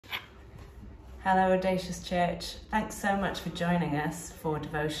Hello Audacious Church, thanks so much for joining us for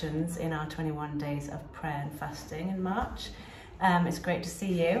devotions in our 21 days of prayer and fasting in March. It's great to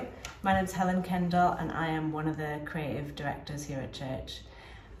see you. My name's Helen Kendall and I am one of the creative directors here at church.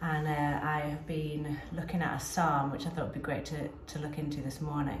 And I have been looking at a psalm which I thought would be great to look into this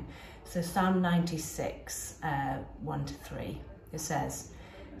morning. So Psalm 96, 1-3, it says,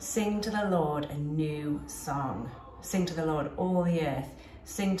 "Sing to the Lord a new song. Sing to the Lord all the earth.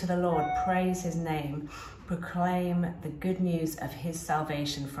 Sing to the Lord, praise his name. Proclaim the good news of his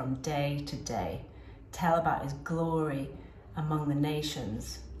salvation from day to day. Tell about his glory among the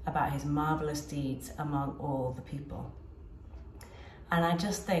nations, about his marvelous deeds among all the people." And I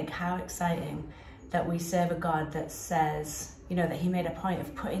just think how exciting that we serve a God that says, you know, that he made a point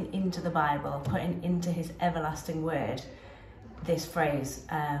of putting into the Bible, putting into his everlasting word, this phrase,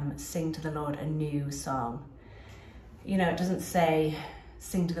 sing to the Lord a new song. You know, it doesn't say,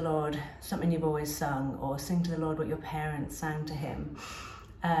 sing to the Lord something you've always sung, or sing to the Lord what your parents sang to him,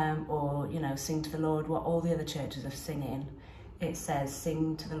 or, you know, sing to the Lord what all the other churches are singing. It says,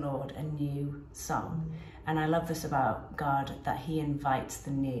 sing to the Lord a new song. And I love this about God, that he invites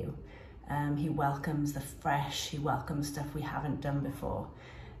the new. He welcomes the fresh, he welcomes stuff we haven't done before.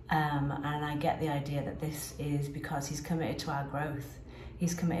 And I get the idea that this is because he's committed to our growth.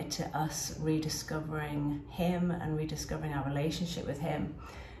 He's committed to us rediscovering him and rediscovering our relationship with him,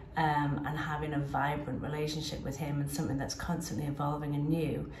 and having a vibrant relationship with him, and something that's constantly evolving and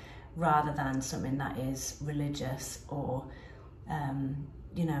new, rather than something that is religious or,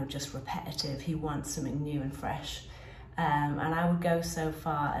 you know, just repetitive. He wants something new and fresh. And I would go so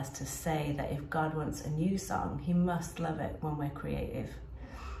far as to say that if God wants a new song, he must love it when we're creative.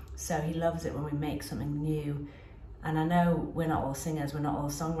 So he loves it when we make something new. And I know we're not all singers, we're not all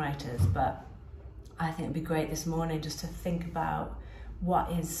songwriters, but I think it'd be great this morning just to think about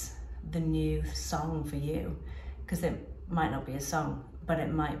what is the new song for you. Because it might not be a song, but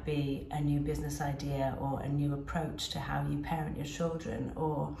it might be a new business idea or a new approach to how you parent your children.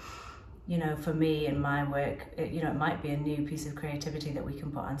 Or, you know, for me in my work, it might be a new piece of creativity that we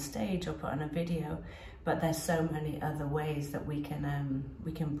can put on stage or put on a video. But there's so many other ways that we can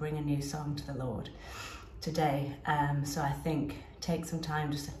bring a new song to the Lord today. So I think take some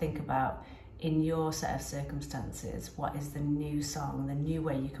time just to think about, in your set of circumstances, what is the new song, the new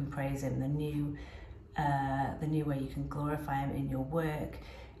way you can praise him, the new way you can glorify him in your work,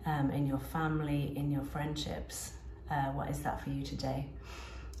 in your family, in your friendships. What is that for you today?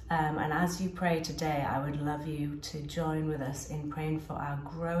 And as you pray today, I would love you to join with us in praying for our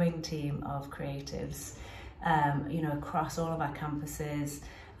growing team of creatives, you know, across all of our campuses.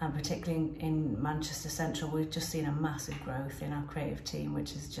 And particularly in Manchester Central, we've just seen a massive growth in our creative team,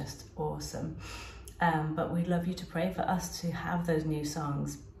 which is just awesome. But we'd love you to pray for us to have those new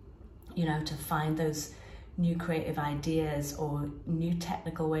songs, you know, to find those new creative ideas or new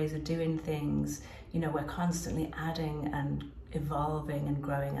technical ways of doing things. You know, we're constantly adding and evolving and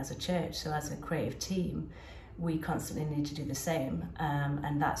growing as a church. So as a creative team, we constantly need to do the same.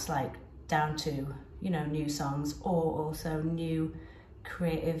 And that's like down to, you know, new songs, or also new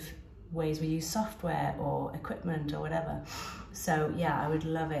creative ways we use software or equipment or whatever. So yeah, I would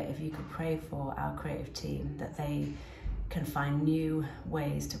love it if you could pray for our creative team, that they can find new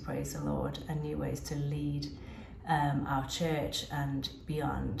ways to praise the Lord and new ways to lead our church and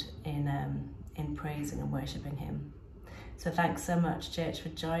beyond in praising and worshiping him. So thanks so much, church, for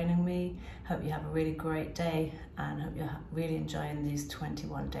joining me. Hope you have a really great day, and hope you're really enjoying these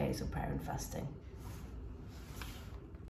 21 days of prayer and fasting.